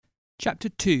Chapter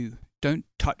 2. Don't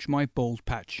Touch My Bald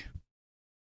Patch.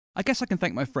 I guess I can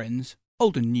thank my friends,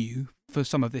 old and new, for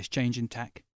some of this change in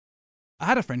tack. I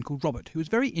had a friend called Robert who was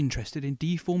very interested in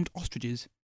deformed ostriches.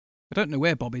 I don't know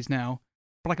where Bob is now,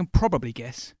 but I can probably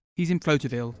guess he's in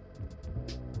Floaterville.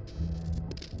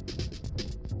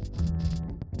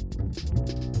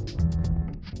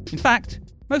 In fact,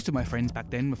 most of my friends back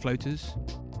then were floaters.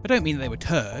 I don't mean that they were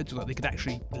turds or that they could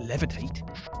actually levitate.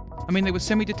 I mean they were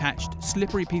semi-detached,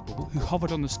 slippery people who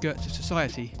hovered on the skirts of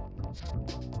society.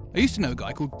 I used to know a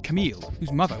guy called Camille,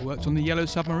 whose mother worked on the Yellow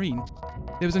Submarine.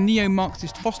 There was a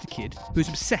neo-Marxist foster kid who was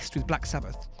obsessed with Black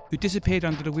Sabbath, who disappeared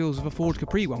under the wheels of a Ford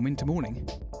Capri one winter morning.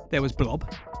 There was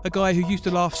Blob, a guy who used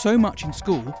to laugh so much in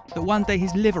school that one day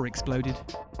his liver exploded.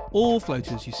 All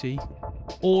floaters, you see.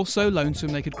 All so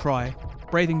lonesome they could cry,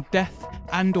 braving death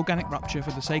and organic rupture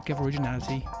for the sake of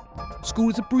originality. School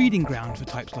is a breeding ground for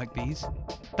types like these.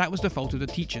 That was the fault of the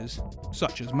teachers,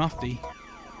 such as Mufti.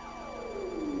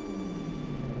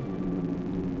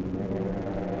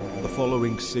 The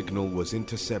following signal was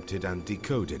intercepted and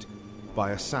decoded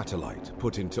by a satellite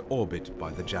put into orbit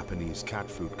by the Japanese cat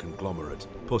food conglomerate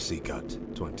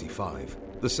Pussycat 25.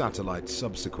 The satellite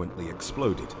subsequently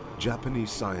exploded.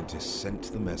 Japanese scientists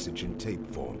sent the message in tape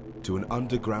form to an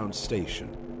underground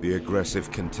station. The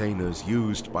aggressive containers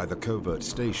used by the covert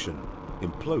station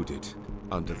imploded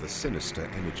under the sinister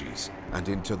energies and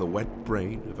into the wet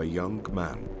brain of a young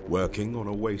man working on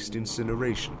a waste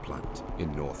incineration plant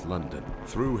in North London.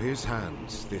 Through his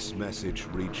hands, this message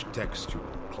reached textual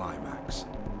climax.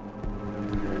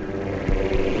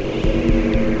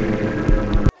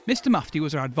 Mr. Mufti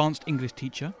was our advanced English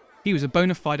teacher. He was a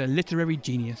bona fide literary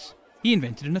genius. He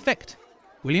invented an effect.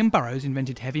 William Burroughs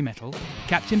invented heavy metal,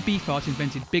 Captain Beefheart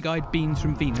invented big-eyed beans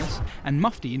from Venus, and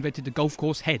Mufti invented the golf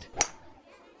course head.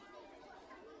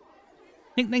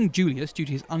 Nicknamed Julius due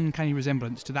to his uncanny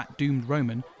resemblance to that doomed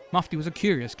Roman, Mufti was a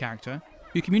curious character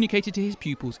who communicated to his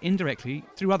pupils indirectly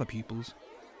through other pupils.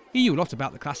 He knew a lot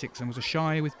about the classics and was a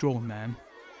shy, withdrawn man.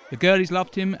 The girlies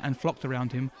loved him and flocked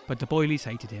around him, but the boilies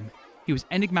hated him. He was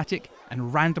enigmatic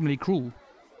and randomly cruel.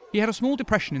 He had a small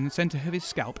depression in the centre of his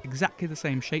scalp exactly the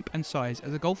same shape and size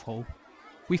as a golf hole.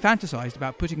 We fantasised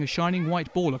about putting a shining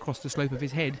white ball across the slope of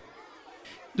his head.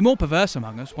 The more perverse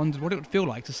among us wondered what it would feel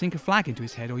like to sink a flag into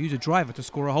his head or use a driver to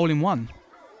score a hole-in-one.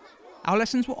 Our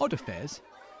lessons were odd affairs.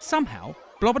 Somehow,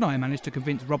 Blob and I managed to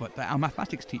convince Robert that our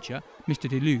mathematics teacher, Mr.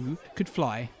 Deleu, could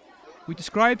fly. We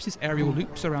described his aerial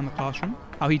loops around the classroom,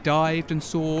 how he dived and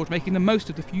soared, making the most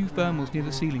of the few thermals near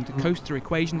the ceiling to coast through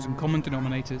equations and common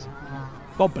denominators.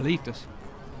 Bob believed us.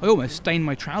 I almost stained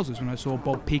my trousers when I saw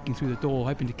Bob peeking through the door,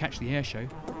 hoping to catch the air show.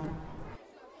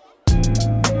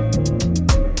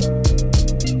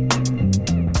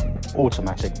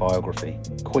 Automatic biography,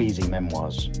 queasy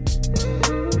memoirs.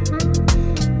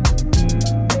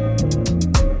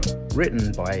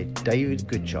 Written by David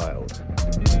Goodchild.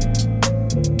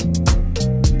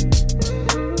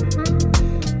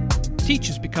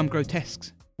 Teachers become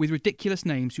grotesques, with ridiculous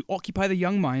names who occupy the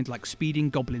young mind like speeding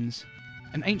goblins.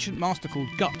 An ancient master called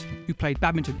Gut, who played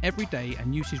badminton every day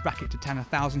and used his racket to tan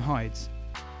 1,000 hides.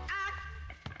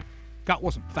 Gut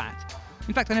wasn't fat.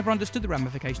 In fact, I never understood the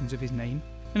ramifications of his name,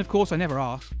 and of course I never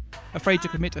asked, afraid to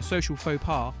commit a social faux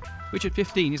pas, which at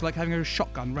 15 is like having a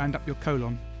shotgun rammed up your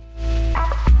colon.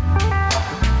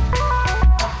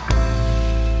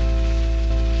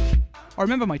 I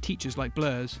remember my teachers like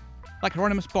blurs, like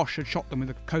Hieronymus Bosch had shot them with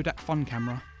a Kodak Fun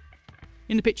camera.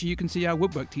 In the picture you can see our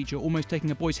woodwork teacher almost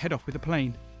taking a boy's head off with a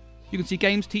plane. You can see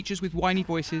games teachers with whiny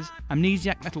voices,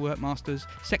 amnesiac metalwork masters,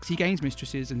 sexy games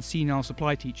mistresses and senile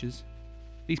supply teachers.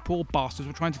 These poor bastards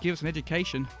were trying to give us an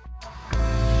education.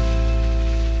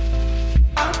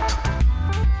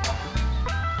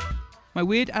 My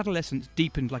weird adolescence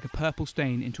deepened like a purple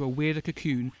stain into a weirder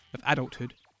cocoon of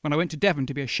adulthood when I went to Devon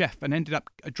to be a chef and ended up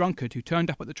a drunkard who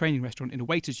turned up at the training restaurant in a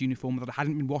waiter's uniform that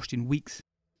hadn't been washed in weeks.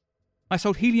 I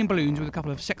sold helium balloons with a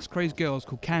couple of sex-crazed girls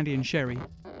called Candy and Sherry.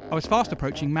 I was fast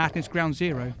approaching madness ground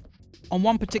zero. On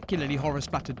one particularly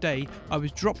horror-splattered day, I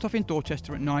was dropped off in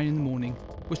Dorchester at 9 in the morning,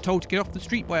 was told to get off the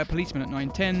street by a policeman at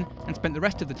 9:10, and spent the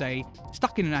rest of the day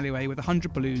stuck in an alleyway with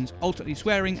 100 balloons, alternately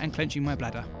swearing and clenching my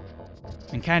bladder.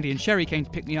 When Candy and Sherry came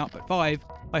to pick me up at 5,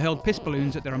 I hurled piss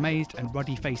balloons at their amazed and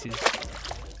ruddy faces.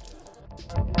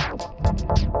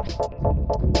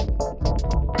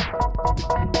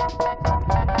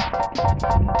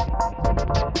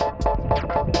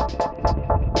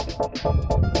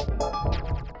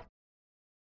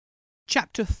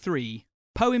 Chapter 3.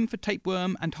 Poem for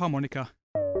Tapeworm and Harmonica.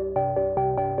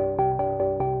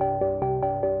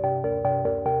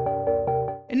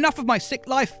 Enough of my sick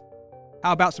life!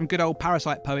 How about some good old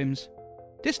Parasite poems?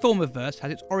 This form of verse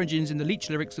has its origins in the leech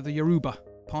lyrics of the Yoruba,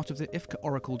 part of the Ifka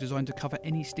oracle designed to cover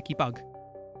any sticky bug.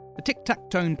 The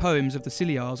tic-tac-tone poems of the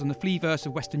Ciliars and the flea verse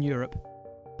of Western Europe.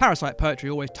 Parasite poetry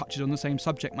always touches on the same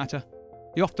subject matter,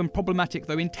 the often problematic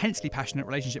though intensely passionate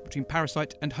relationship between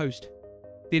parasite and host.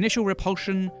 The initial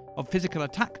repulsion of physical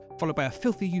attack followed by a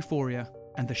filthy euphoria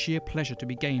and the sheer pleasure to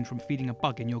be gained from feeding a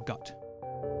bug in your gut.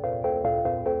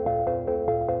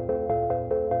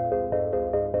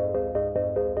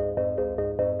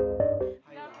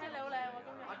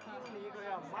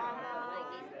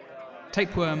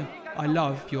 Tapeworm, I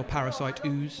love your parasite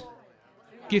ooze.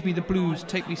 Give me the blues,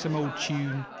 take me some old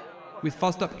tune, with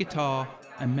fuzzed up guitar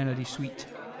and melody sweet,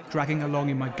 dragging along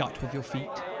in my gut with your feet.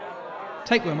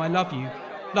 Tapeworm, I love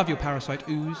your parasite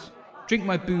ooze. Drink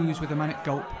my booze with a manic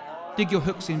gulp, dig your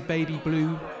hooks in baby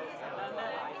blue.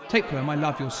 Tapeworm, I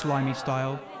love your slimy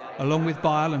style, along with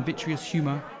bile and vitreous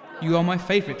humour, you are my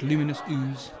favourite luminous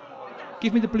ooze.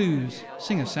 Give me the blues,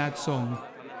 sing a sad song,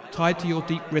 tied to your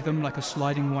deep rhythm like a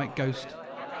sliding white ghost.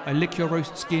 I lick your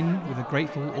roast skin with a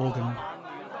grateful organ.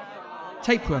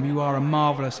 Tapeworm, you are a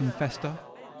marvellous infester,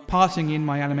 passing in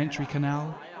my alimentary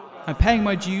canal. I'm paying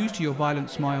my dues to your violent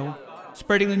smile,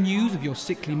 spreading the news of your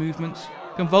sickly movements,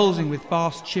 convulsing with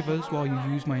fast shivers while you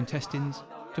use my intestines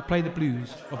to play the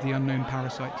blues of the unknown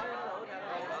parasite.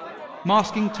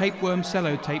 Masking tapeworm,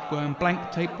 cello tapeworm,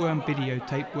 blank tapeworm, video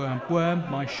tapeworm, worm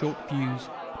my short fuse,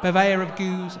 purveyor of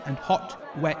goos and hot,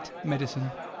 wet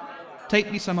medicine.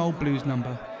 Take me some old blues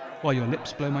number while your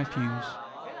lips blow my fuse.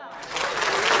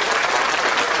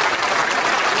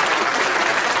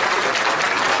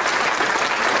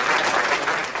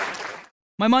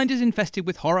 My mind is infested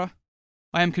with horror.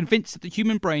 I am convinced that the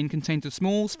human brain contains a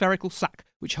small spherical sac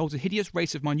which holds a hideous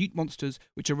race of minute monsters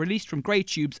which are released from grey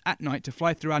tubes at night to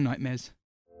fly through our nightmares.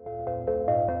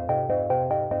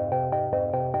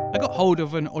 I got hold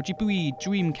of an Ojibwe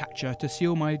dream catcher to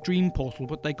seal my dream portal,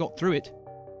 but they got through it.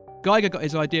 Geiger got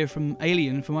his idea from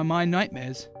Alien for my mind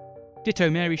nightmares. Ditto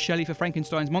Mary Shelley for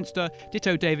Frankenstein's monster,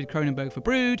 ditto David Cronenberg for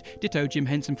Brood, ditto Jim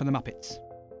Henson for the Muppets.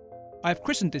 I have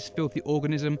christened this filthy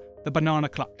organism the banana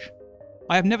clutch.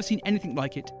 I have never seen anything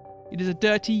like it. It is a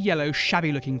dirty, yellow,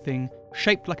 shabby-looking thing,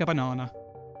 shaped like a banana,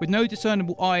 with no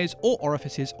discernible eyes or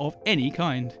orifices of any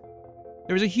kind.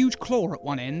 There is a huge claw at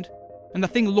one end, and the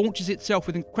thing launches itself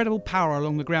with incredible power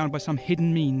along the ground by some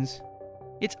hidden means.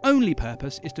 Its only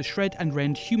purpose is to shred and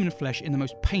rend human flesh in the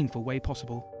most painful way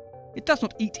possible. It does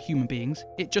not eat human beings,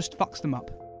 it just fucks them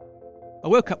up. I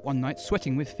woke up one night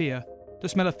sweating with fear, the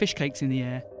smell of fish cakes in the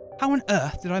air. How on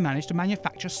earth did I manage to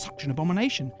manufacture such an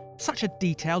abomination? Such a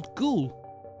detailed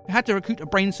ghoul? I had to recruit a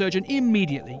brain surgeon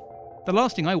immediately. The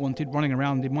last thing I wanted running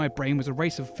around in my brain was a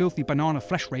race of filthy banana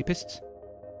flesh rapists.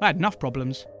 I had enough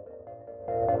problems.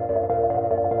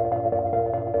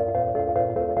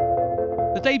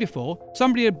 The day before,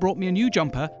 somebody had brought me a new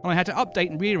jumper and I had to update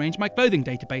and rearrange my clothing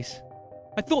database.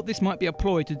 I thought this might be a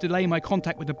ploy to delay my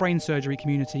contact with the brain surgery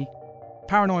community.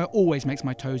 Paranoia always makes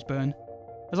my toes burn.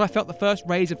 As I felt the first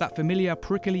rays of that familiar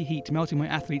prickly heat melting my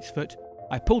athlete's foot,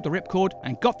 I pulled the ripcord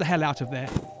and got the hell out of there.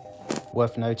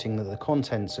 Worth noting that the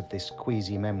contents of this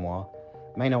queasy memoir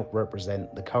may not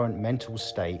represent the current mental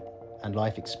state and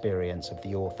life experience of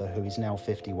the author, who is now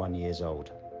 51 years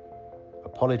old.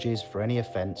 Apologies for any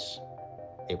offence,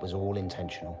 it was all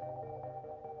intentional.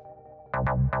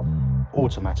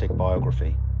 Automatic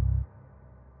biography.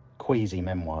 Queasy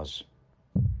memoirs.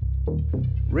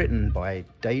 Written by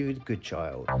David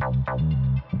Goodchild.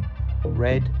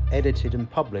 Read, edited and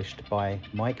published by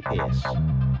Mike Pierce.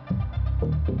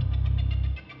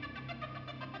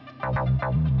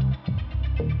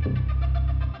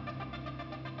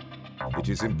 It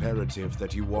is imperative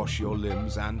that you wash your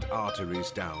limbs and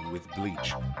arteries down with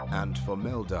bleach and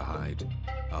formaldehyde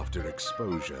after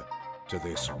exposure to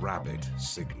this rabbit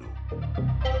signal.